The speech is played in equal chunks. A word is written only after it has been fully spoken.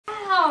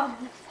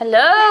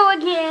Hello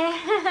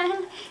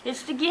again.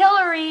 It's the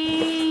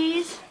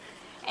Guillories.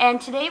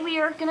 And today we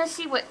are going to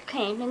see what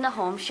came in the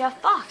Home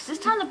Chef box. This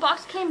time the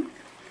box came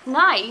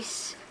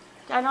nice.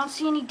 I don't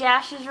see any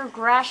dashes or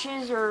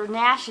grashes or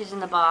gnashes in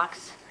the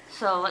box.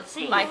 So let's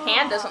see. My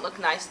hand doesn't look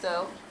nice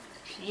though.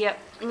 Yep.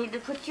 You need to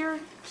put your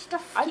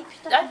stuff. I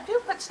do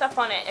put stuff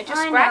on it. I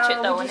just scratch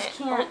it though and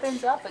it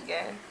opens up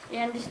again.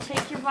 Yeah, and just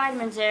take your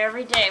vitamins there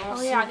every day. We'll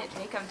see. I didn't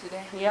take them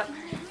today. Yep.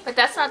 But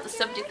that's not the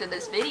subject of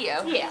this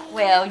video. Yeah,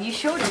 well, you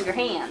showed them your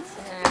hands.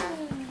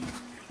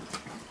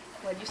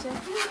 What'd you say?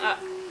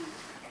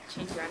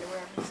 Change your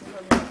underwear.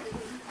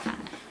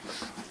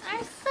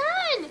 Our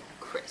son!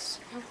 Chris.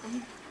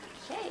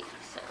 Okay,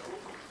 so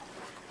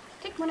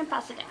take one and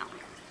pass it down.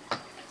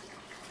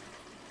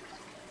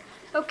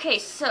 Okay,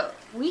 so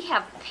we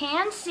have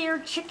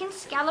pan-seared chicken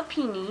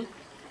scallopini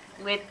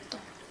with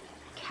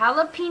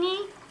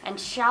jalapeno and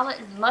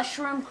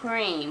shallot-mushroom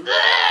cream.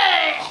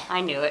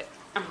 I knew it.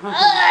 Come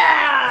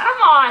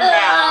on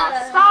now,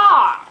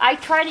 stop! I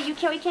tried it. We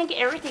can't get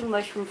everything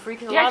mushroom free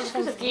because a lot of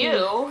things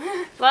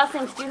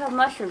do have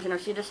mushrooms in them.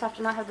 So you just have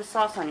to not have the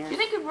sauce on yours. Do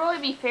you think it would really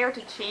be fair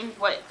to change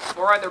what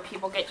 4 other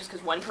people get just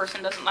because one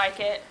person doesn't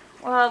like it?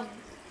 Well,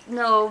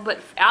 no,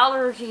 but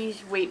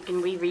allergies we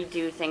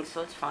redo things,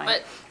 so it's fine.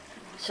 But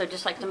so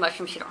just like the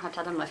mushrooms, you don't have to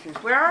have the mushrooms.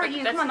 Where are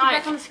you? That's Come on, not, get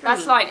back on the screen.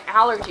 That's not an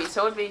allergy,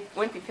 so it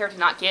wouldn't be fair to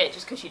not get it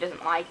just because she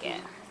doesn't like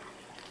it.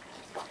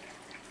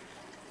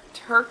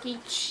 Turkey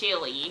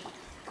chili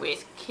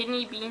with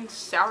kidney beans,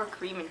 sour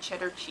cream, and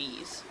cheddar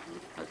cheese.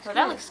 So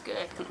that looks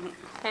good.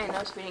 I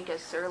noticed we didn't get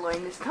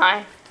sirloin this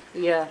time.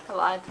 Yeah. A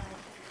lot of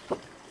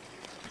times.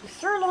 The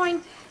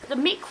sirloin, the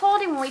meat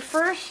quality when we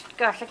first,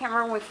 gosh, I can't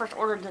remember when we first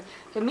ordered,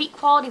 the meat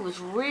quality was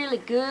really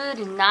good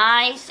and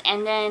nice,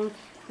 and then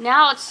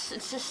now it's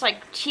just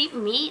like cheap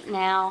meat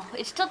now.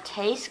 It still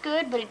tastes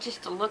good, but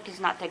the look is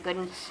not that good.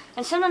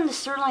 And sometimes the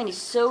sirloin is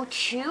so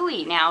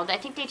chewy now. I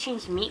think they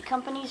changed meat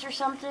companies or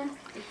something.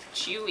 It's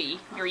chewy.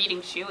 You're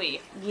eating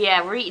chewy.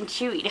 Yeah, we're eating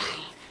chewy.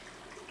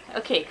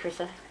 Okay,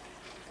 Krista.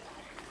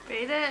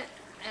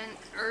 Feta-and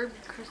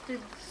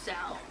herb-crusted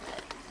salad.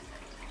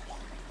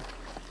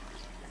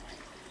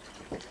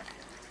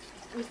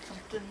 With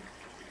something.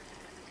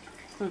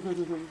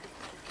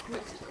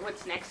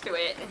 What's next to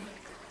it?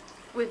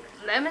 With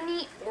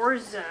lemony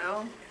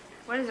orzo.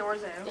 What is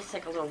orzo? It's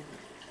like a little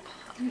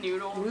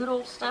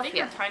noodle stuff. I think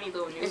they're tiny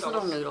little noodles. It's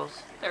little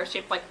noodles. They're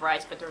shaped like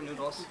rice, but they're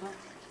noodles.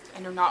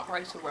 And they're not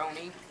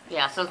rice-a-roni.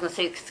 Yeah, so I was going to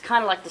say, it's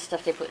kind of like the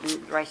stuff they put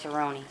in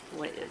rice-a-roni.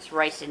 It's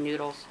rice and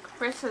noodles.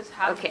 Chris is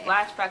having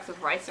flashbacks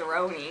of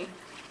rice-a-roni.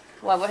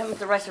 Why, what happened with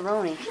the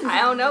rice-a-roni?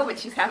 I don't know, but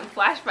she's having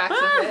flashbacks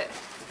of it.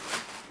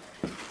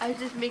 I was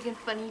just making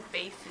funny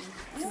faces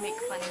to make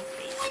funny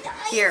faces.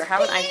 Here,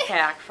 have an ice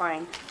pack,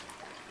 fine.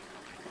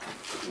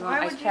 You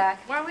want an ice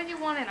pack? Why would you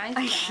want an ice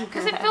pack?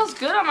 Because it feels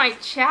good on my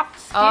chapped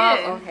skin.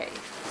 Oh, okay.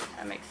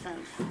 That makes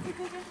sense.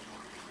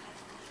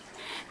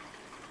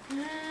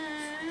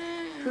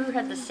 Who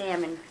had the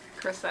salmon?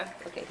 Krista.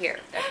 Okay,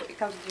 here. That's what it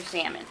comes with your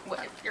salmon.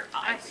 What if your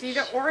I eyes? see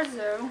the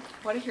orzo.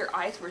 What if your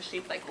eyes were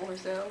shaped like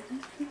orzo?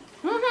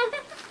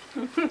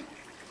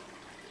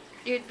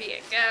 You'd be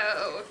a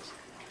goat.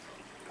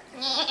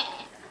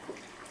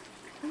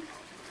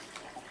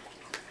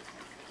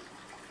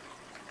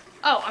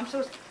 Oh, I'm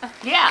supposed to...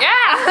 Yeah.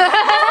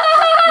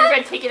 You're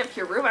going to take it up to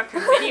your room after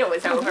the video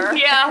is over.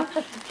 Yeah.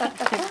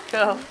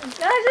 Go. I was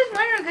just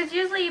wondering, because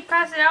usually you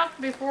pass it out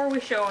before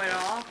we show it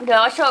off.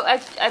 No,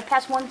 I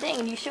pass one thing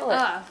and you show it.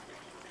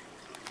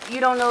 You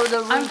don't know the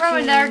routine. I'm from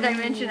another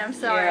dimension, I'm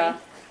sorry. Yeah.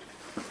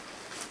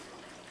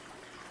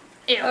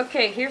 Ew.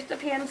 Okay, here's the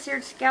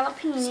pan-seared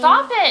scallopini.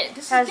 Stop it!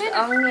 This has is good.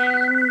 the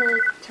onion,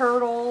 the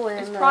turtle, and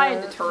It's probably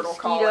the turtle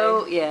mosquito.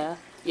 calling. Yeah.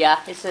 Yeah,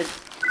 it's a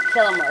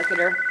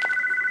telemarketer.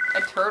 A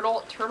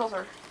turtle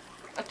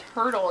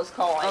is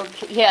calling.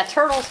 Okay, yeah,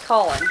 turtle's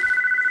calling.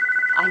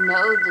 I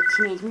know the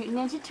Teenage Mutant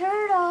Ninja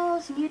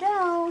Turtles, and you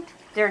don't.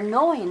 They're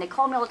annoying. They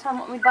call me all the time,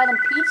 want me to buy them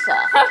pizza.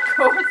 Of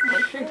course.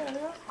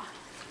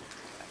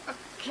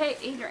 Okay,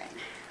 Adrian.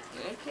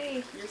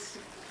 Okay, here's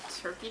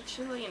turkey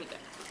chili and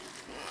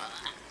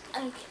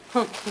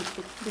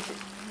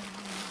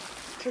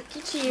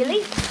Turkey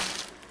chili.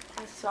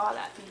 I saw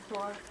that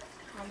before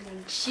on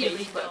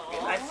Facebook,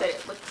 and I said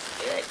it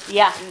looks good.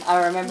 Yeah,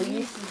 I remember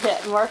you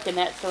said marking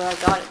that, so I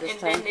got it this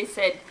time. And then they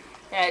said,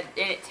 and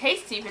it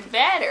tastes even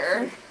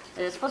better.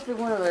 And it's supposed to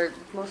be one of their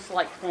most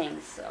liked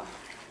things, so.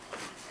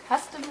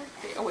 Customer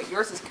oh wait,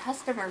 yours is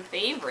customer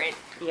favorite.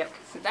 Yep.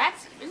 So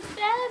that's even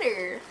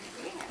better.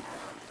 Yeah.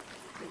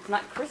 It's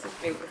not Chris's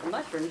favorite, the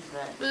mushrooms,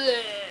 but.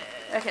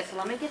 Okay, so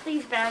let me get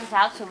these bags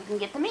out so we can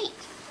get the meat.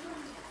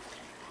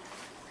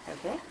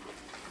 Okay.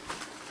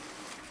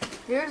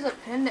 Here's a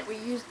pen that we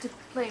use to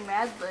play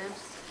Mad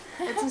Libs.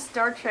 It's a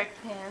Star Trek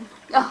pen.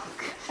 Oh,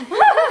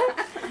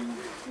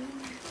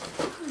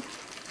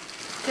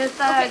 Just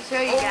thought I'd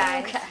show you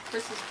guys. Okay.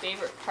 Chris's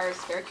favorite part of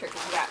Star Trek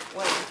is that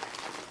one.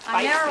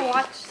 I never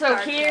watched Star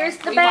So here's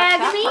Trek. the We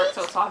bag watched of that part, meat.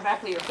 so it's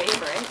automatically your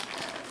favorite.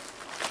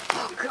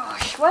 Oh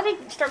gosh, why they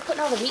start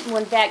putting all the meat in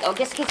one bag? Oh, I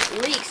guess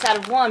it leaks out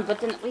of one, but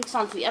then it leaks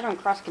onto the other and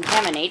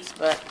cross-contaminates,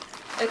 but...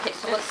 Okay,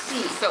 so let's see.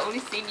 It's the only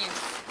thing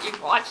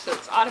you've watched, so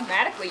it's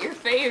automatically your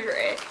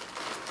favorite.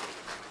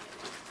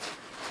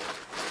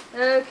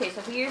 Okay,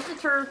 so here's the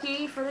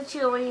turkey for the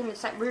chili, and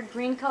it's that weird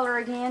green color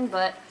again,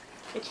 but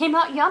it came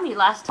out yummy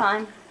last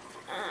time.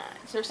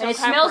 Is there some And it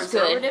kind smells of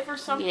good. preservative or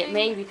something? Yeah,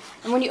 maybe.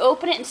 And when you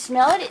open it and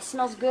smell it, it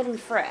smells good and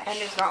fresh. And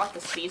there's not like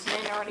a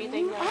seasoning or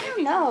anything? I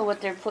don't know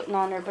what they're putting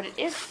on there, but it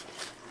is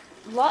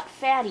a lot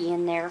fatty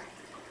in there.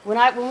 When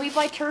we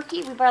buy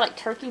turkey, we buy like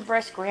turkey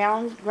breast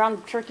ground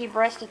turkey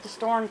breast at the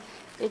store, and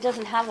it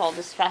doesn't have all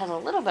this fat. It has a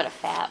little bit of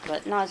fat,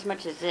 but not as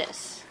much as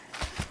this.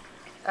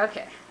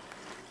 Okay.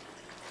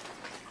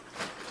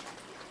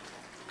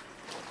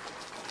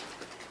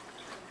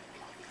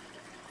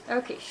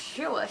 Okay,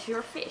 show us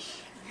your fish.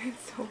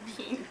 It's so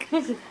pink.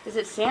 Is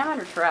it salmon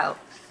or trout?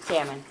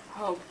 Salmon.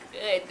 Oh,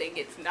 good. I think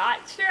it's not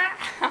trout.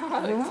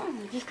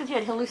 Just because you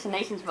had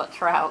hallucinations about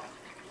trout.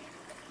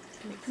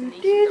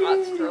 Hallucinations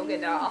about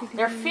stroganoff.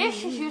 Their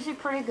fish is usually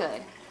pretty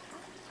good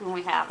when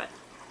we have it.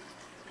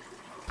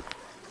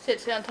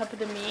 Sits on top of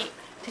the meat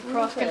to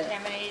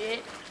cross-contaminate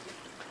it.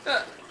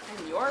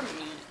 And your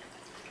meat.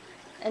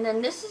 And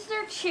then this is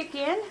their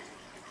chicken.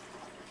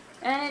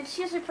 And it's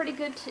usually pretty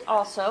good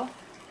also.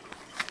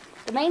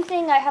 The main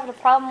thing I have a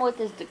problem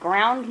with is the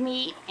ground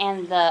meat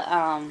and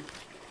the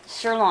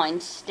sirloin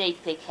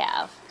steak they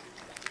have.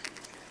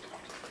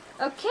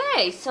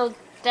 Okay, so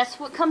that's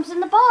what comes in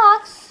the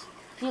box.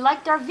 If you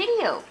liked our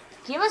video,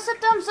 give us a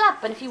thumbs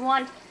up. And if you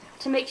want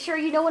to make sure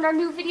you know when our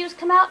new videos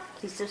come out,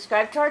 please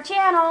subscribe to our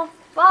channel.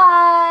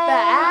 Bye!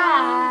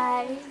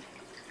 Bye!